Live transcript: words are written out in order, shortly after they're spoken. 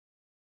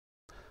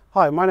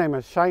Hi, my name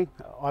is Shane.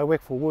 I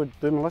work for Ward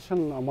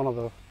Demolition. I'm one of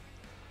the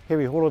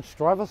heavy haulage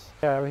drivers.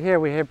 Here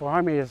we have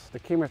behind me is the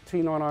Kenworth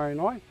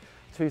T909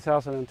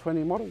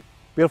 2020 model.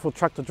 Beautiful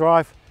truck to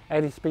drive,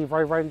 80 speed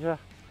road ranger,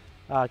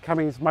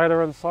 Cummins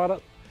motor inside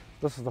it.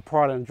 This is the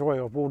pride and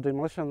joy of Ward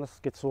Demolition. This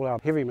gets all our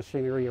heavy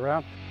machinery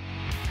around.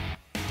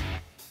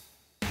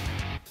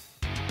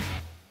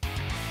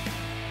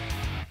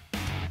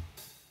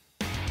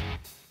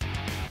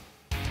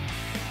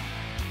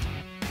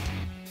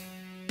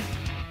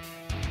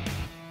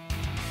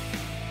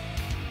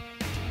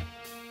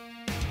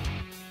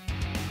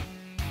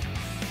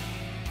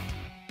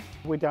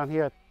 We're down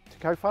here to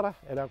Kowhara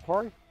at our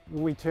quarry.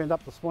 When we turned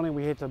up this morning,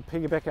 we had to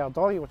piggyback our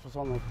dolly, which was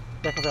on the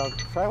back of our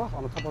trailer,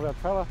 on the top of our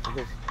trailer,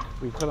 because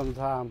we couldn't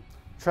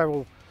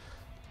travel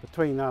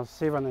between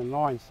 7 and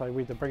 9, so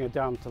we had to bring it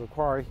down to the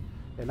quarry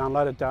and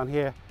unload it down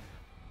here,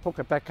 hook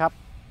it back up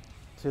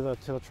to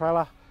the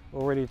trailer,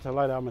 all ready to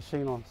load our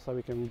machine on, so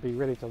we can be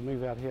ready to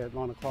move out here at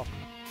 9 o'clock.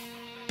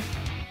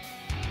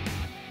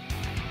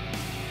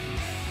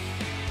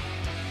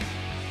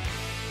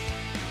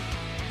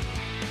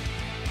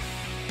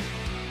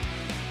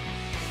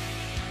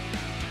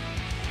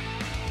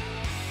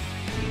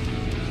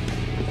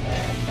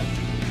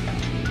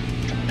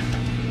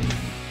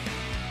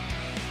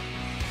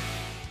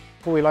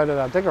 Before we loaded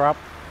our digger up,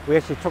 we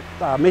actually took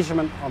a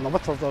measurement on the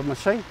width of the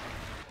machine.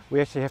 We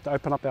actually have to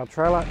open up our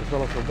trailer as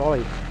well as the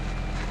dolly.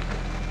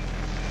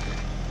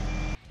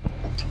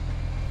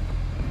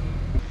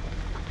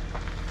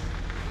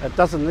 It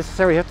doesn't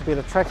necessarily have to be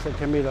the tracks, it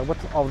can be the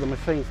width of the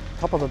machine.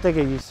 Top of the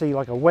digger you see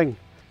like a wing,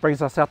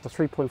 brings us out to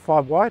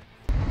 3.5 wide.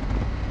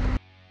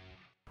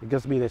 It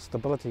gives me that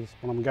stability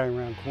when I'm going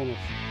around corners.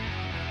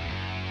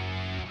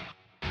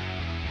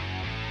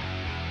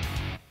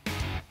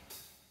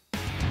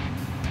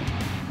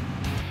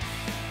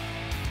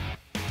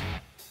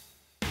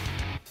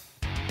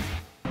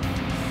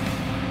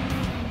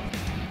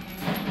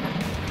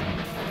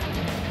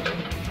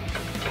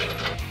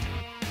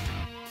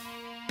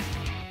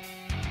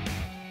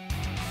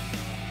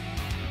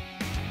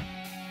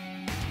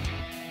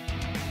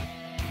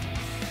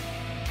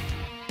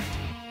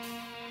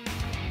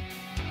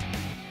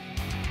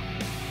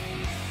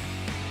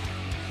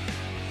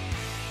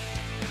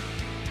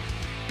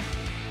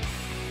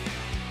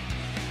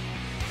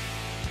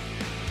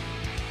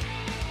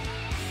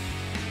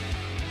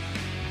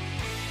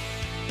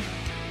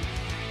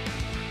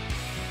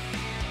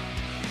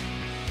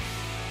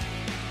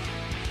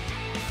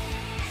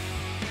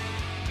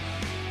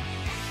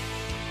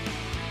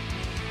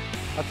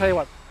 I'll tell you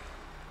what,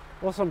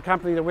 awesome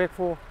company to work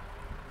for.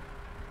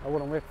 I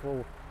wouldn't work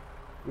for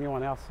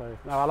anyone else, so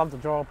no, I love the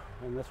job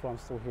and that's why I'm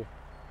still here.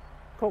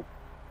 Cool,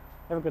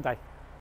 have a good day.